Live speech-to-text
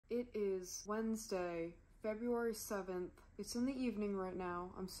It is Wednesday, February 7th. It's in the evening right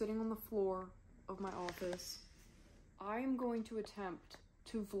now. I'm sitting on the floor of my office. I am going to attempt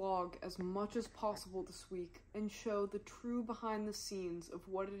to vlog as much as possible this week and show the true behind the scenes of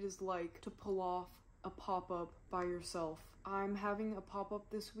what it is like to pull off a pop-up by yourself. I'm having a pop-up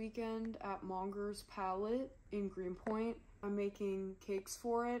this weekend at Monger's Palette in Greenpoint. I'm making cakes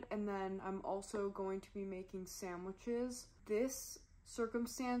for it, and then I'm also going to be making sandwiches. This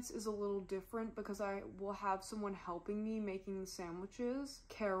circumstance is a little different because I will have someone helping me making the sandwiches.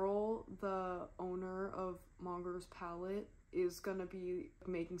 Carol, the owner of Monger's Palette, is gonna be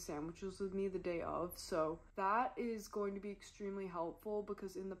making sandwiches with me the day of, so that is going to be extremely helpful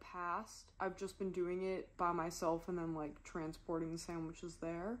because in the past I've just been doing it by myself and then like transporting the sandwiches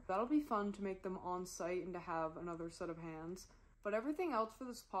there. That'll be fun to make them on site and to have another set of hands. But everything else for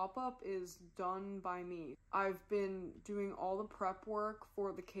this pop-up is done by me. I've been doing all the prep work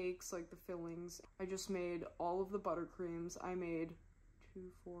for the cakes, like the fillings. I just made all of the buttercreams. I made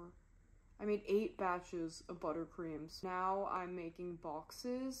 8 batches of buttercreams. Now I'm making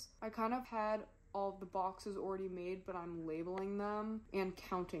boxes. I kind of had all of the boxes already made, but I'm labeling them and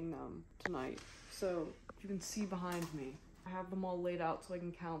counting them tonight. So you can see behind me, I have them all laid out so I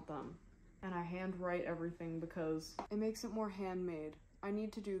can count them. And I hand write everything because it makes it more handmade. I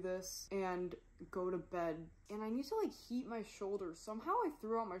need to do this and go to bed. And I need to like heat my shoulder. Somehow I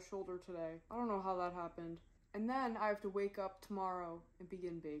threw out my shoulder today. I don't know how that happened. And then I have to wake up tomorrow and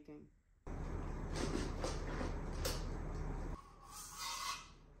begin baking.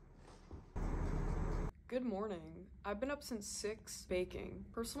 Good morning. I've been up since 6 baking.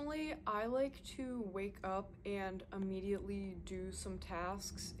 Personally, I like to wake up and immediately do some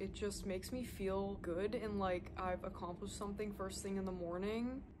tasks. It just makes me feel good and like I've accomplished something first thing in the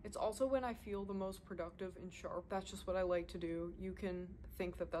morning. It's also when I feel the most productive and sharp. That's just what I like to do. You can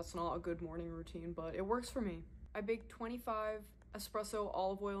think that that's not a good morning routine, but it works for me. I baked 25 espresso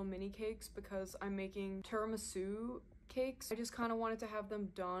olive oil mini cakes because I'm making tiramisu cakes. I just kind of wanted to have them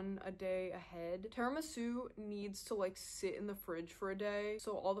done a day ahead. Tiramisu needs to like sit in the fridge for a day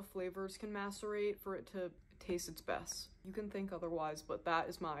so all the flavors can macerate for it to taste its best. You can think otherwise, but that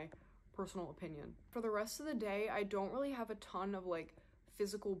is my personal opinion. For the rest of the day, I don't really have a ton of like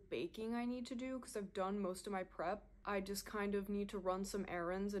physical baking I need to do because I've done most of my prep. I just kind of need to run some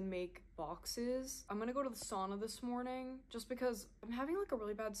errands and make boxes. I'm gonna go to the sauna this morning just because I'm having like a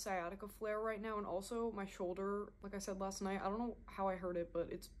really bad sciatica flare right now, and also my shoulder, like I said last night, I don't know how I hurt it, but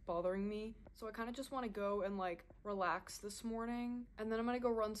it's bothering me. So I kind of just want to go and like relax this morning, and then I'm gonna go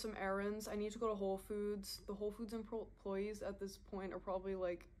run some errands. I need to go to Whole Foods. The Whole Foods employees at this point are probably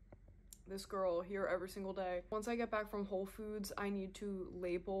like, this girl here every single day. Once I get back from Whole Foods, I need to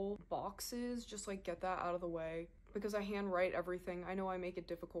label boxes, just like get that out of the way because I hand write everything. I know I make it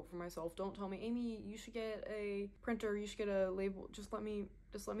difficult for myself. Don't tell me, Amy, you should get a printer, you should get a label. Just let me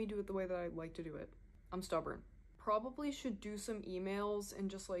do it the way that I like to do it. I'm stubborn. Probably should do some emails and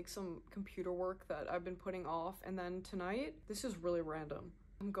just like some computer work that I've been putting off. And then tonight, this is really random,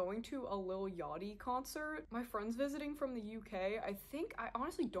 I'm going to a Lil Yachty concert. My friend's visiting from the UK. I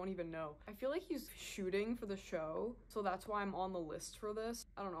honestly don't even know. I feel like he's shooting for the show, so that's why I'm on the list for this.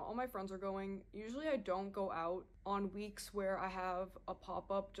 I don't know, all my friends are going. Usually I don't go out on weeks where I have a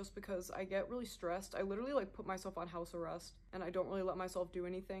pop-up just because I get really stressed. I literally like put myself on house arrest and I don't really let myself do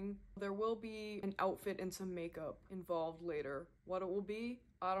anything. There will be an outfit and some makeup involved later. What it will be,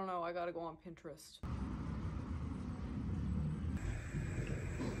 I don't know. I gotta go on Pinterest.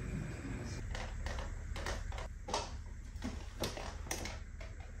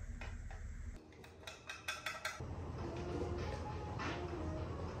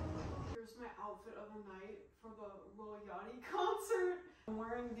 Outfit of the night for the Lil Yachty concert. I'm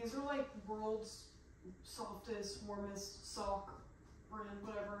wearing, these are like world's softest, warmest sock brand,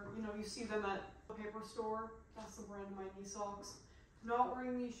 whatever. You know, you see them at the paper store. That's the brand of my knee socks. Not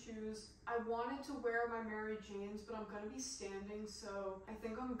wearing these shoes. I wanted to wear my Mary Janes, but I'm gonna be standing, so I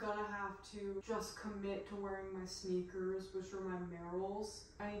think I'm gonna have to just commit to wearing my sneakers, which are my Merrells.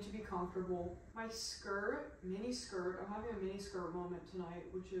 I need to be comfortable. My skirt, mini skirt, I'm having a mini skirt moment tonight,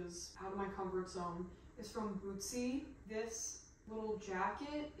 which is out of my comfort zone, is from Bootsy. This little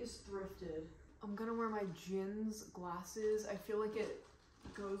jacket is thrifted. I'm gonna wear my Jins glasses. I feel like it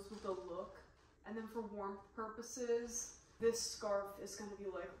goes with the look. And then for warmth purposes, this scarf is gonna be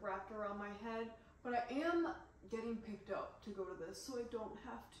like wrapped around my head, but I am getting picked up to go to this, so I don't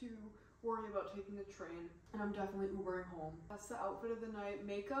have to worry about taking the train, and I'm definitely Ubering home. That's the outfit of the night.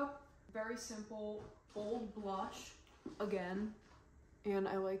 Makeup, very simple, bold blush, again, and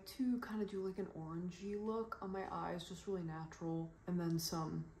I like to kind of do like an orangey look on my eyes, just really natural, and then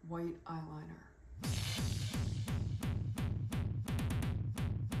some white eyeliner.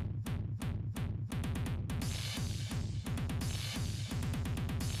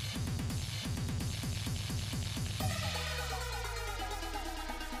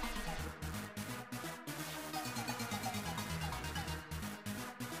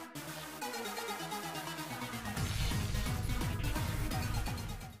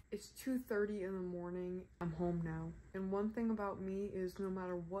 It's 2:30 in the morning. I'm home now. And one thing about me is no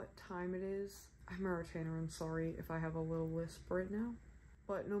matter what time it is, I'm a retainer and sorry if I have a little lisp right now,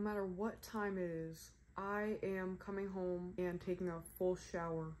 but no matter what time it is, I am coming home and taking a full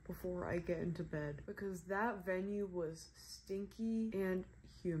shower before I get into bed because that venue was stinky and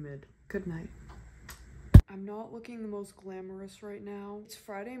humid. Good night. I'm not looking the most glamorous right now. It's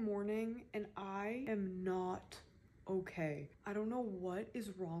Friday morning and I am not okay. I don't know what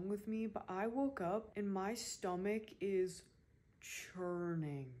is wrong with me, but I woke up and my stomach is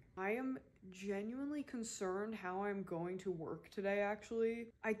churning. I am genuinely concerned how I'm going to work today, actually.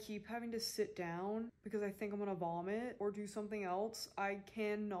 I keep having to sit down because I think I'm gonna vomit or do something else. I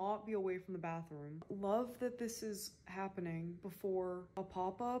cannot be away from the bathroom. Love that this is happening before a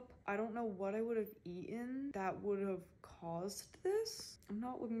pop-up. I don't know what I would have eaten that would have caused this. I'm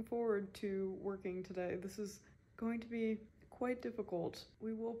not looking forward to working today. This is going to be quite difficult.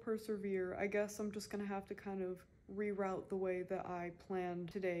 We will persevere. I guess I'm just gonna have to kind of reroute the way that I planned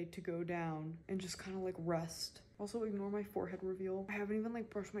today to go down and just kind of like rest. Also ignore my forehead reveal. I haven't even like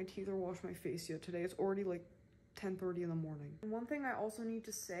brushed my teeth or washed my face yet today. It's already like 10:30 in the morning. And one thing I also need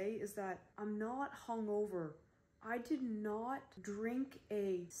to say is that I'm not hungover. I did not drink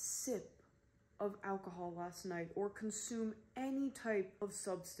a sip of alcohol last night or consume any type of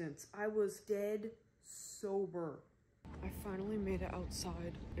substance. I was dead sober. I finally made it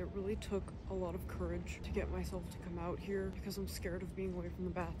outside. It really took a lot of courage to get myself to come out here because I'm scared of being away from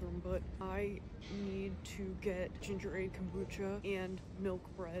the bathroom, but I need to get ginger ale kombucha and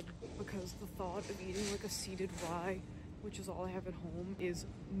milk bread because the thought of eating like a seeded rye, which is all I have at home, is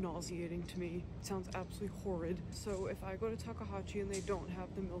nauseating to me. It sounds absolutely horrid. So if I go to Takahashi and they don't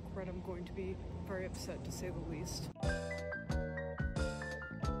have the milk bread, I'm going to be very upset to say the least.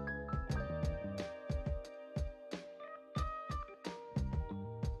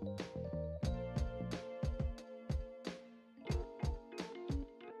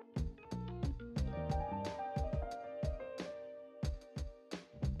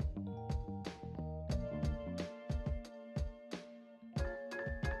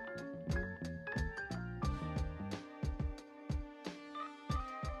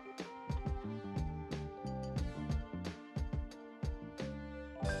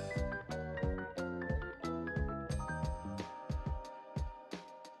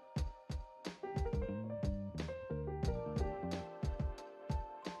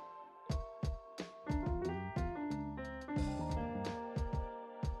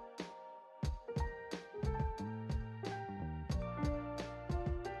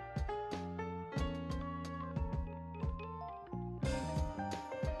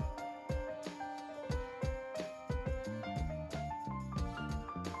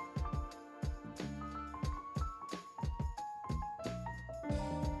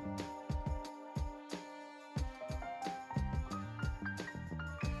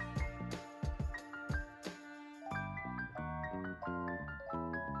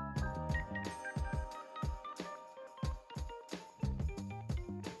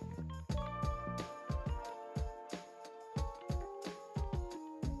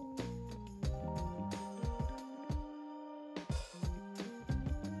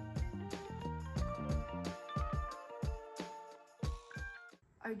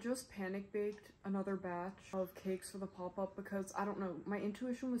 I just panic baked another batch of cakes for the pop-up because I don't know, my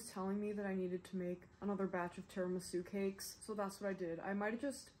intuition was telling me that I needed to make another batch of tiramisu cakes, so that's what I did. I might have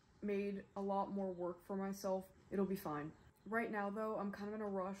just made a lot more work for myself. It'll be fine. Right now though, I'm kind of in a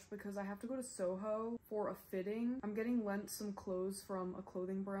rush because I have to go to Soho for a fitting. I'm getting lent some clothes from a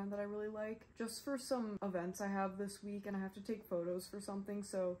clothing brand that I really like, just for some events I have this week, and I have to take photos for something,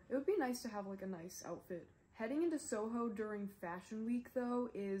 so it would be nice to have like a nice outfit. Heading into Soho during Fashion Week, though,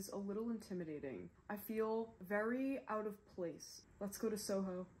 is a little intimidating. I feel very out of place. Let's go to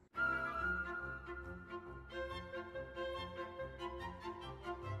Soho.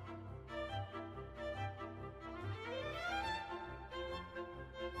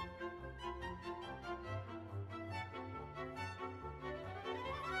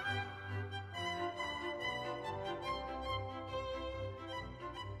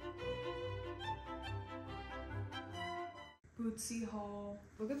 Bootsy haul.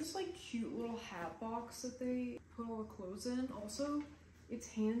 Look at this like cute little hat box that they put all the clothes in. Also, It's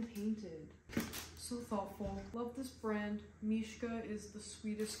hand painted. So thoughtful. Love this brand. Mishka is the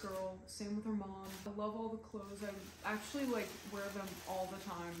sweetest girl. Same with her mom. I love all the clothes. I actually like wear them all the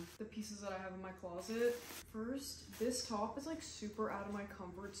time. The pieces that I have in my closet. First, this top is like super out of my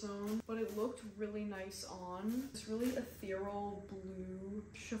comfort zone, but it looked really nice on. It's really ethereal blue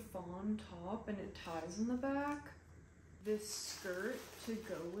chiffon top and it ties in the back. This skirt to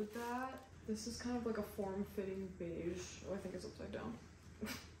go with that. This is kind of like a form-fitting beige. Oh, I think it's upside down.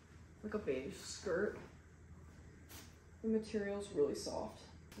 Like a beige skirt. The material's really soft.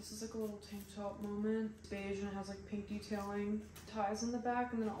 This is like a little tank top moment. It's beige and it has like pink detailing. Ties in the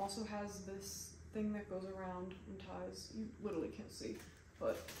back, and then it also has this thing that goes around and ties. You literally can't see,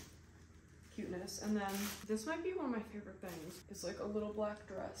 but cuteness. And then this might be one of my favorite things. It's like a little black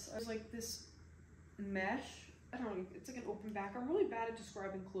dress. It's like this mesh. I don't know, it's like an open back. I'm really bad at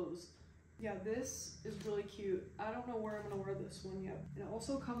describing clothes. Yeah, this is really cute. I don't know where I'm gonna wear this one yet. It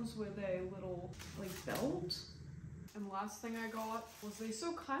also comes with a little like belt. And last thing I got was they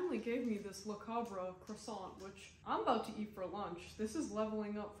so kindly gave me this Le Cabra croissant, which I'm about to eat for lunch. This is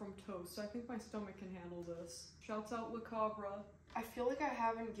leveling up from toast. I think my stomach can handle this. Shouts out Le Cabra. I feel like I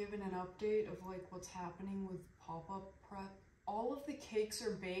haven't given an update of like what's happening with pop-up prep. All of the cakes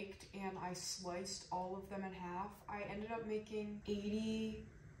are baked and I sliced all of them in half. I ended up making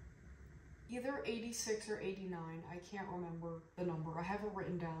either 86 or 89. I can't remember the number. I have it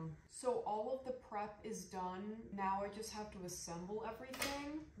written down. So all of the prep is done. Now I just have to assemble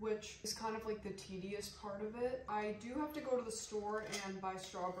everything, which is kind of like the tedious part of it. I do have to go to the store and buy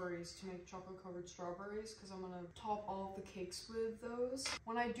strawberries to make chocolate covered strawberries because I'm gonna top all of the cakes with those.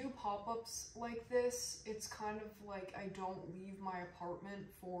 When I do pop-ups like this, it's kind of like I don't leave my apartment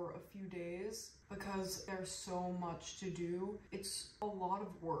for a few days because there's so much to do. It's a lot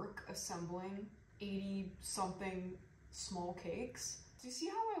of work assembling 80 something small cakes. Do you see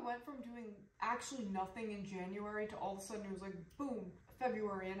how I went from doing actually nothing in January to all of a sudden it was like boom,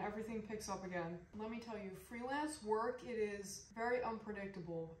 February, and everything picks up again? Let me tell you, freelance work, it is very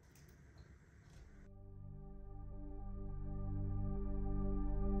unpredictable.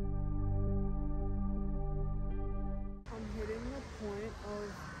 I'm hitting the point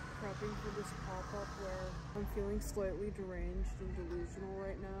of prepping for this pop-up where I'm feeling slightly deranged and delusional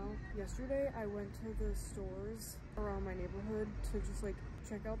right now. Yesterday I went to the stores around my neighborhood to just like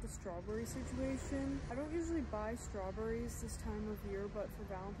check out the strawberry situation. I don't usually buy strawberries this time of year, but for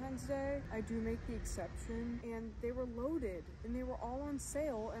Valentine's Day I do make the exception, and they were loaded and they were all on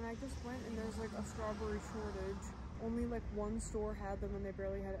sale, and I just went and there's like a strawberry shortage. Only like one store had them and they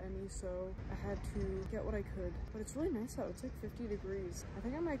barely had any, so I had to get what I could. But it's really nice out. It's like 50 degrees. I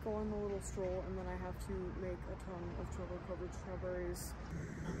think I might go on the little stroll and then I have to make a ton of chocolate covered strawberries.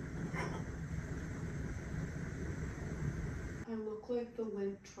 I look like the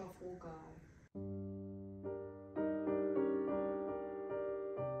Lindt truffle guy.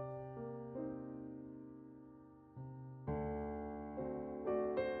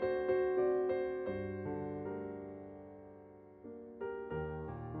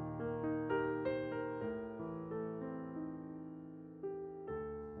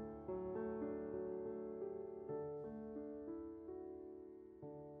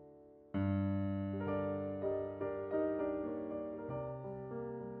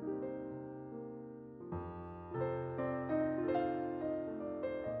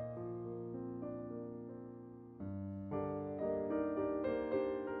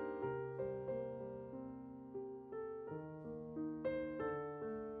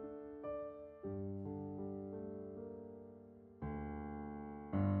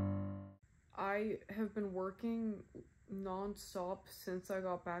 I have been working non-stop since I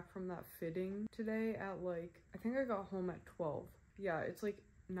got back from that fitting today at like, I think I got home at 12. Yeah, it's like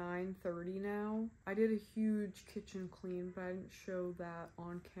 9:30 now. I did a huge kitchen clean, but I didn't show that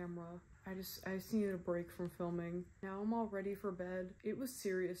on camera. I just needed a break from filming. Now I'm all ready for bed. It was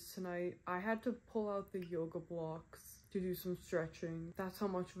serious tonight. I had to pull out the yoga blocks to do some stretching. That's how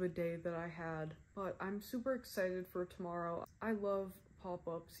much of a day that I had. But I'm super excited for tomorrow. I love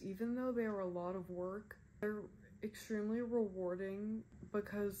pop-ups, even though they are a lot of work. They're extremely rewarding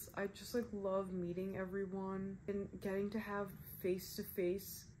because I just like love meeting everyone and getting to have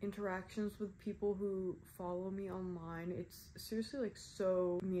face-to-face interactions with people who follow me online. It's seriously like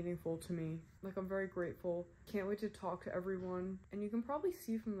so meaningful to me. Like, I'm very grateful. Can't wait to talk to everyone. And you can probably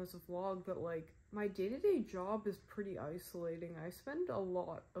see from this vlog that like My day-to-day job is pretty isolating. I spend a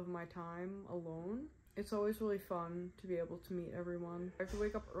lot of my time alone. It's always really fun to be able to meet everyone. I have to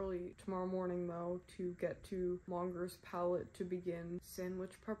wake up early tomorrow morning though to get to Monger's Palette to begin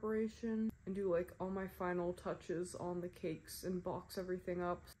sandwich preparation and do like all my final touches on the cakes and box everything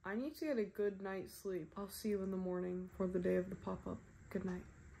up. I need to get a good night's sleep. I'll see you in the morning for the day of the pop-up. Good night.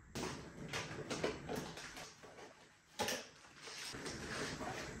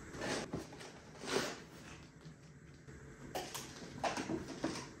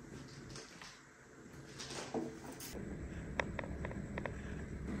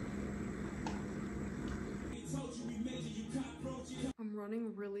 I'm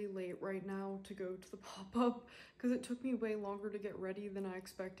running really late right now to go to the pop-up because it took me way longer to get ready than I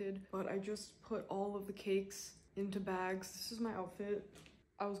expected, but I just put all of the cakes into bags. This is my outfit.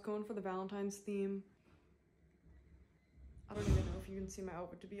 I was going for the Valentine's theme. I don't even know if you can see my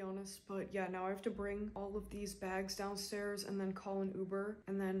outfit, to be honest, but yeah, now I have to bring all of these bags downstairs and then call an Uber,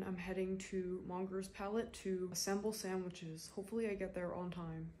 and then I'm heading to Monger's Palette to assemble sandwiches. Hopefully I get there on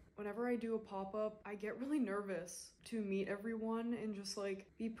time. Whenever I do a pop-up, I get really nervous to meet everyone and just like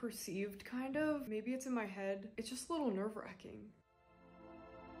be perceived, kind of. Maybe it's in my head. It's just a little nerve-wracking.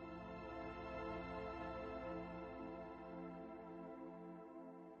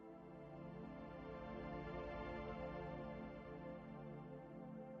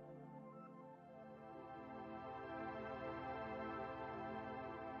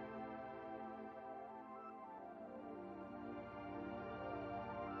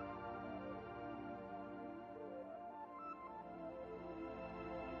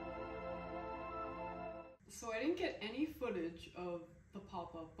 So I didn't get any footage of the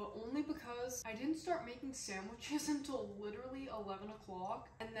pop-up, but only because I didn't start making sandwiches until literally 11 o'clock.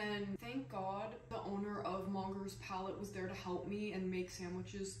 And then, thank God, the owner of Monger's Palette was there to help me and make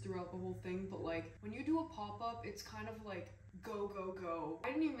sandwiches throughout the whole thing. But like, when you do a pop-up, it's kind of like go, go, go. I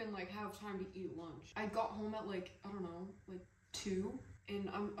didn't even like have time to eat lunch. I got home at like, I don't know, like 2. And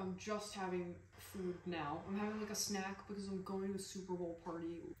I'm just having food now. I'm having like a snack because I'm going to a Super Bowl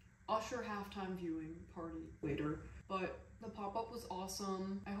party. Usher halftime viewing party later. But the pop-up was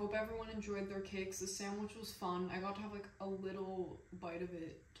awesome. I hope everyone enjoyed their cakes. The sandwich was fun. I got to have like a little bite of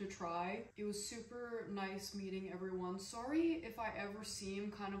it to try. It was super nice meeting everyone. Sorry if I ever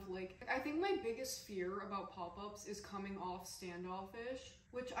seem kind of like I think my biggest fear about pop-ups is coming off standoffish,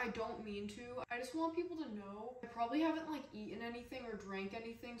 which I don't mean to. I just want people to know I probably haven't like eaten anything or drank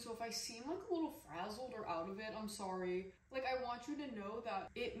anything, so if I seem like a little frazzled or out of it, I'm sorry. Like, I want you to know that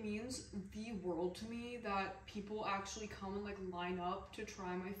it means the world to me that people actually come and like line up to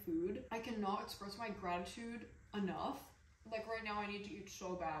try my food. I cannot express my gratitude enough. Like right now I need to eat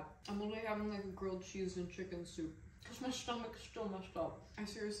so bad. I'm literally having like a grilled cheese and chicken soup because my stomach is still messed up. I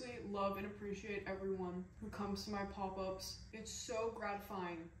seriously love and appreciate everyone who comes to my pop-ups. It's so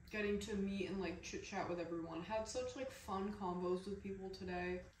gratifying getting to meet and like chit chat with everyone. Had such like fun combos with people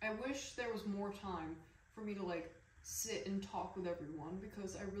today. I wish there was more time for me to like sit and talk with everyone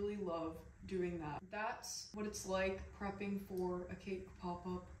because I really love doing that. That's what it's like prepping for a cake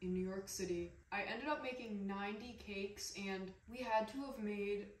pop-up in New York City. I ended up making 90 cakes and we had to have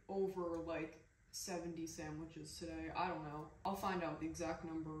made over like 70 sandwiches today. I don't know. I'll find out the exact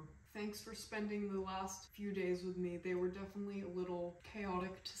number. Thanks for spending the last few days with me. They were definitely a little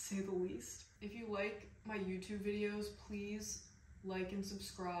chaotic to say the least. If you like my YouTube videos, please like and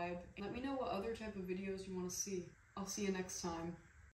subscribe. Let me know what other type of videos you want to see. I'll see you next time.